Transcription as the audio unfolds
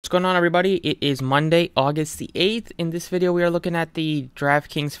going on, everybody? It is Monday, August the 8th. In this video, we are looking at the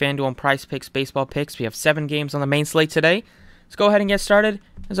DraftKings Fanduel and Prizepicks baseball picks. We have 7 games on the main slate today. Let's go ahead and get started.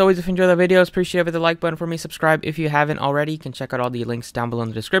 As always, if you enjoy the videos, appreciate it with the like button for me. Subscribe if you haven't already. You can check out all the links down below in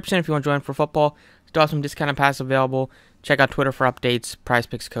the description. If you want to join for football, still have some discounted pass available. Check out Twitter for updates,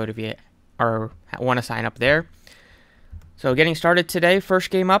 Prizepicks code if you want to sign up there. So getting started today, first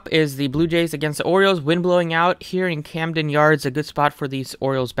game up is the Blue Jays against the Orioles. Wind blowing out here in Camden Yards. A good spot for these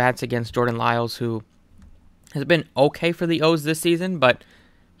Orioles bats against Jordan Lyles, who has been okay for the O's this season, but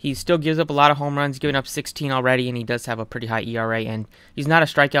he still gives up a lot of home runs, giving up 16 already, and he does have a pretty high ERA, and he's not a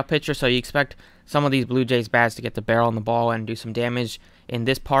strikeout pitcher, so you expect some of these Blue Jays bats to get the barrel on the ball and do some damage in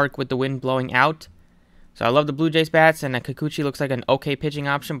this park with the wind blowing out. So I love the Blue Jays bats, and Kikuchi looks like an okay pitching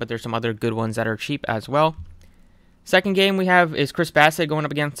option, but there's some other good ones that are cheap as well. Second game we have is Chris Bassett going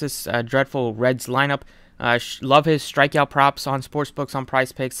up against this dreadful Reds lineup. Love his strikeout props on sportsbooks, on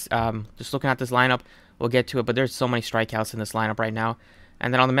Prizepicks. Just looking at this lineup, we'll get to it, but there's so many strikeouts in this lineup right now.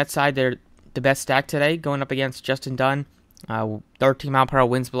 And then on the Mets side, they're the best stack today, going up against Justin Dunn. 13-mile-per-hour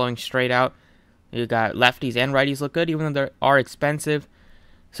winds blowing straight out. You got lefties and righties look good, even though they are expensive.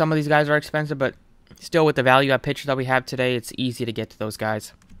 Some of these guys are expensive, but still with the value at pitchers that we have today, it's easy to get to those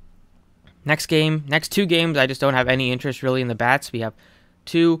guys. Next two games, I just don't have any interest really in the bats. We have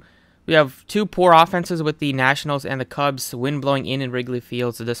two poor offenses with the Nationals and the Cubs. Wind blowing in Wrigley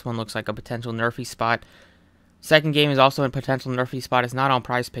Field, so this one looks like a potential nerfy spot. Second game is also a potential nerfy spot. It's not on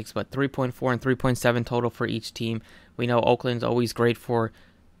Prizepicks, but 3.4 and 3.7 total for each team. We know Oakland's always great for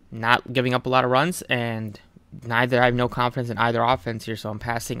not giving up a lot of runs, and I have no confidence in either offense here, so I'm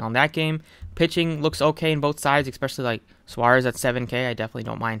passing on that game. Pitching looks okay in both sides, especially like Suarez at 7K. I definitely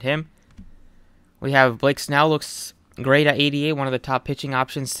don't mind him. We have Blake Snell, looks great at 88, one of the top pitching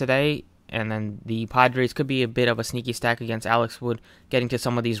options today. And then the Padres could be a bit of a sneaky stack against Alex Wood, getting to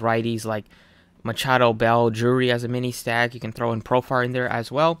some of these righties like Machado, Bell, Drury as a mini stack. You can throw in Profar in there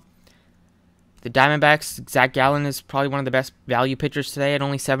as well. The Diamondbacks, Zach Gallen is probably one of the best value pitchers today at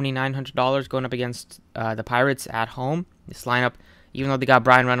only $7,900 going up against the Pirates at home. This lineup, even though they got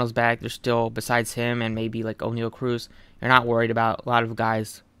Brian Reynolds back, they're still, besides him and maybe like O'Neal Cruz, you're not worried about a lot of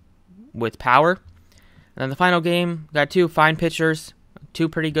guys with power. And then the final game, got two fine pitchers, two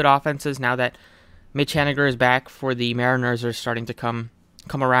pretty good offenses now that Mitch Haniger is back for the Mariners are starting to come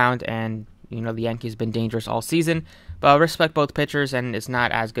around, and you know the Yankees have been dangerous all season. But I respect both pitchers, and it's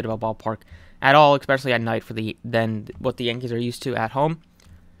not as good of a ballpark at all, especially at night than what the Yankees are used to at home.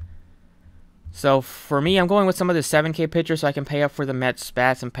 So for me, I'm going with some of the 7K pitchers so I can pay up for the Mets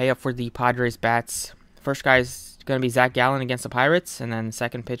bats and pay up for the Padres bats. First guy is going to be Zach Gallen against the Pirates, and then the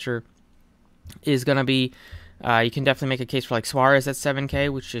second pitcher is going to be, you can definitely make a case for like Suarez at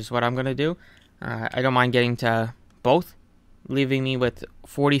 7K, which is what I'm going to do. I don't mind getting to both, leaving me with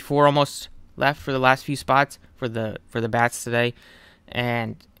 44 almost left for the last few spots for the bats today.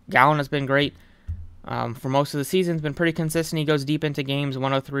 And Gallen has been great for most of the season. He's been pretty consistent. He goes deep into games,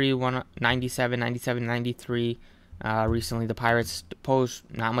 103, 197, 97, 93. Recently, the Pirates pose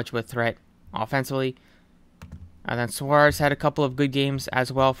not much of a threat offensively. And then Suarez had a couple of good games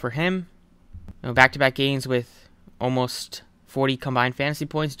as well for him. Back-to-back games with almost 40 combined fantasy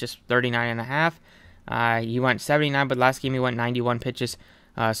points, just 39.5. He went 79, but last game he went 91 pitches.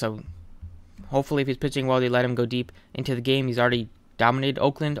 So hopefully if he's pitching well, they let him go deep into the game. He's already dominated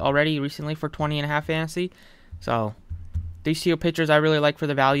Oakland already recently for 20.5 fantasy. So these two pitchers I really like for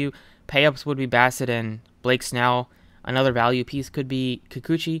the value. Pay-ups would be Bassett and Blake Snell. Another value piece could be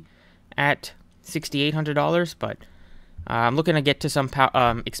Kikuchi at $6,800, but I'm looking to get to some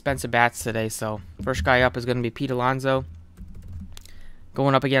expensive bats today, so first guy up is going to be Pete Alonso.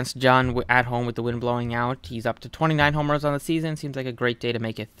 Going up against John at home with the wind blowing out. He's up to 29 home runs on the season. Seems like a great day to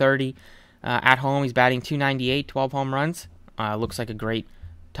make it 30. At home, he's batting .298, 12 home runs. Looks like a great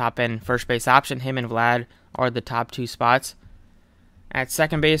top-end first base option. Him and Vlad are the top two spots. At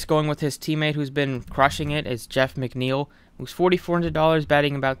second base, going with his teammate who's been crushing it, is Jeff McNeil, who's $4,400,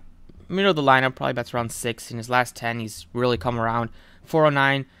 batting about middle of the lineup, probably bats around 6. In his last 10, he's really come around.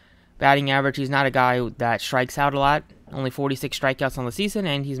 409 batting average. He's not a guy that strikes out a lot. Only 46 strikeouts on the season,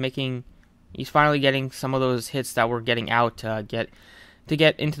 and he's finally getting some of those hits that we're getting out to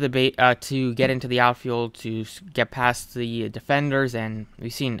get into the outfield, to get past the defenders, and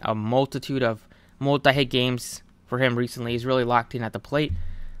we've seen a multitude of multi-hit games for him recently. He's really locked in at the plate.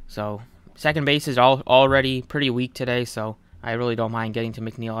 So second base is already pretty weak today, so I really don't mind getting to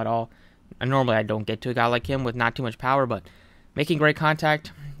McNeil at all. And normally I don't get to a guy like him with not too much power, but making great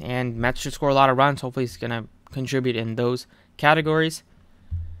contact, and Mets should score a lot of runs. Hopefully he's going to contribute in those categories.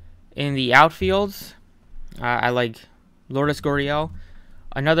 In the outfield, I like Lourdes Gurriel.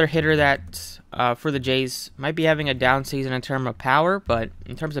 Another hitter that for the Jays might be having a down season in terms of power, but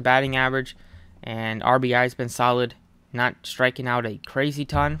in terms of batting average and RBI has been solid, not striking out a crazy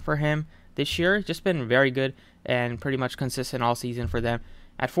ton for him this year. Just been very good and pretty much consistent all season for them.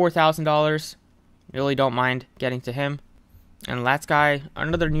 At $4,000, really don't mind getting to him. And last guy,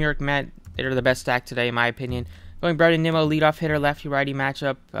 another New York Met. They're the best stack today in my opinion. Going Brandon Nimmo, leadoff hitter, lefty-righty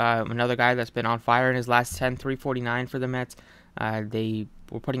matchup. Another guy that's been on fire in his last 10, 349 for the Mets. They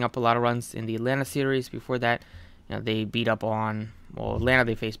were putting up a lot of runs in the Atlanta series. Before that, they beat up on, Atlanta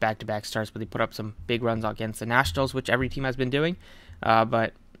they faced back-to-back starts, but they put up some big runs against the Nationals, which every team has been doing.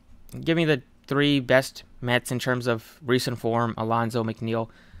 But give me the three best Mets in terms of recent form: Alonso, McNeil,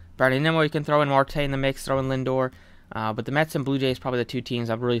 Brandon Nimmo. You can throw in Marte in the mix, throw in Lindor. But the Mets and Blue Jays probably the two teams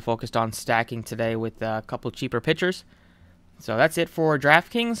I've really focused on stacking today with a couple cheaper pitchers. So that's it for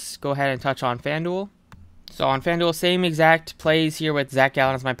DraftKings. Go ahead and touch on FanDuel. So on FanDuel, same exact plays here with Zach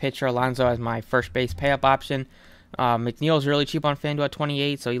Gallen as my pitcher, Alonso as my first base pay-up option. McNeil is really cheap on FanDuel at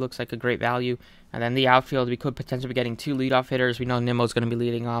 28, so he looks like a great value. And then the outfield, we could potentially be getting two leadoff hitters. We know Nimmo's going to be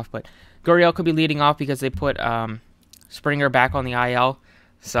leading off, but Gurriel could be leading off because they put Springer back on the IL.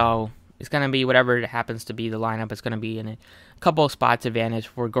 So it's going to be whatever it happens to be the lineup. It's going to be in a couple of spots advantage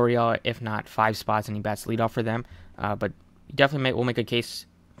for Gurriel, if not 5 spots, and he bats leadoff for them. But definitely will make a case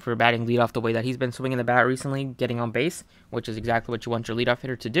for batting leadoff the way that he's been swinging the bat recently, getting on base, which is exactly what you want your leadoff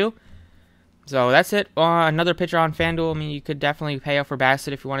hitter to do. So that's it. Another pitcher on FanDuel. I mean, you could definitely pay up for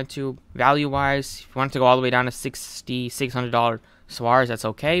Bassett if you wanted to, value-wise. If you wanted to go all the way down to $600 Suarez, that's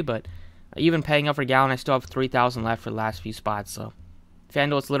okay. But even paying up for Gallen, I still have $3,000 left for the last few spots. So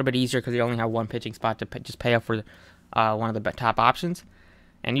FanDuel, it's a little bit easier because you only have one pitching spot to just pay up for one of the top options.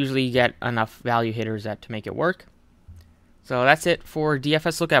 And usually you get enough value hitters to make it work. So that's it for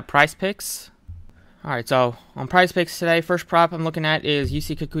DFS. Look at Prizepicks. Alright, so on Prizepicks today, first prop I'm looking at is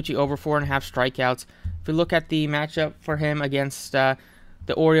Yusei Kikuchi over 4.5 strikeouts. If we look at the matchup for him against the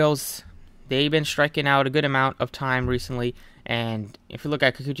Orioles, they've been striking out a good amount of time recently. And if you look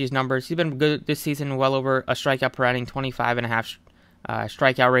at Kikuchi's numbers, he's been good this season, well over a strikeout per inning, 25.5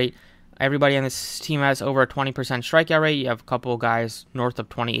 strikeout rate. Everybody on this team has over a 20% strikeout rate. You have a couple of guys north of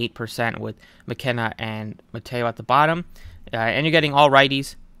 28% with McKenna and Mateo at the bottom. And you're getting all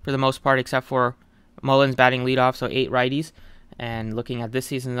righties for the most part, except for Mullins batting leadoff, so 8 righties. And looking at this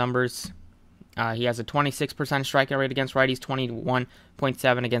season's numbers, he has a 26% strikeout rate against righties,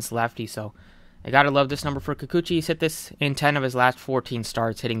 21.7 against lefties. So I gotta love this number for Kikuchi. He's hit this in 10 of his last 14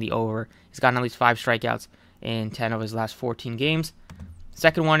 starts, hitting the over. He's gotten at least 5 strikeouts in 10 of his last 14 games.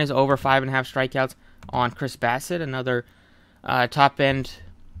 Second one is over 5.5 strikeouts on Chris Bassett, another top end,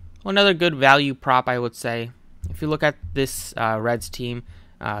 another good value prop, I would say. If you look at this Reds team,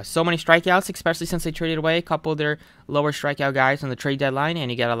 so many strikeouts, especially since they traded away a couple of their lower strikeout guys on the trade deadline,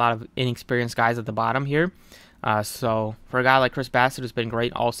 and you get a lot of inexperienced guys at the bottom here. So for a guy like Chris Bassett, who's been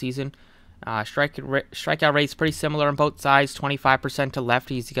great all season, strikeout rate's pretty similar on both sides, 25% to lefties.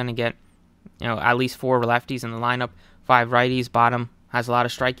 He's going to get at least 4 lefties in the lineup, 5 righties. Bottom has a lot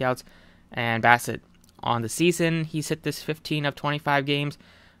of strikeouts, and Bassett on the season, he's hit this 15 of 25 games,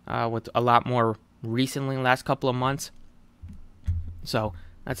 with a lot more recently in the last couple of months. So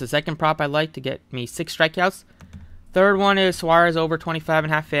that's the second prop I like to get me 6 strikeouts. Third one is Suarez over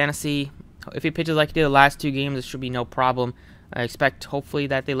 25.5 fantasy. If he pitches like he did the last 2 games, it should be no problem. I expect hopefully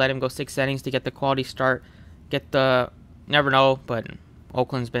that they let him go 6 innings to get the quality start. Never know, but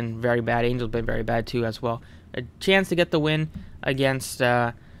Oakland's been very bad. Angels been very bad too as well. A chance to get the win against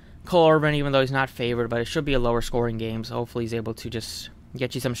Cole Irvin, even though he's not favored, but it should be a lower scoring game. So hopefully he's able to just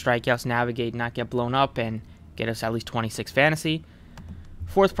get you some strikeouts, navigate, not get blown up, and get us at least 26 fantasy.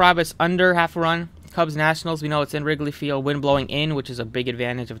 Fourth prop is under half a run. Cubs Nationals, we know it's in Wrigley Field. Wind blowing in, which is a big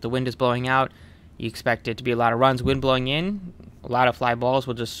advantage. If the wind is blowing out, you expect it to be a lot of runs. Wind blowing in, a lot of fly balls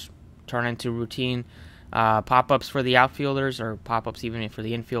will just turn into routine pop-ups for the outfielders, or pop-ups even for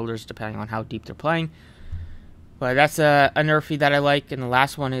the infielders, depending on how deep they're playing. But that's a nerfy that I like. And the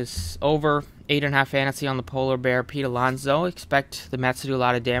last one is over 8.5 fantasy on the Polar Bear, Pete Alonso. Expect the Mets to do a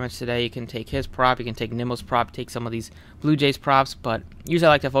lot of damage today. You can take his prop, you can take Nimmo's prop, take some of these Blue Jays props, but usually I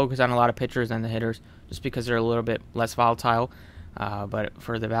like to focus on a lot of pitchers than the hitters, just because they're a little bit less volatile. But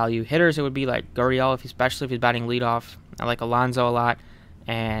for the value hitters, it would be like Gurriel, especially if he's batting leadoff. I like Alonso a lot.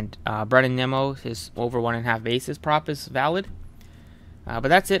 And Brandon Nimmo, his over 1.5 bases prop is valid. But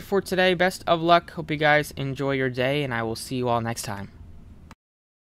that's it for today. Best of luck. Hope you guys enjoy your day, and I will see you all next time.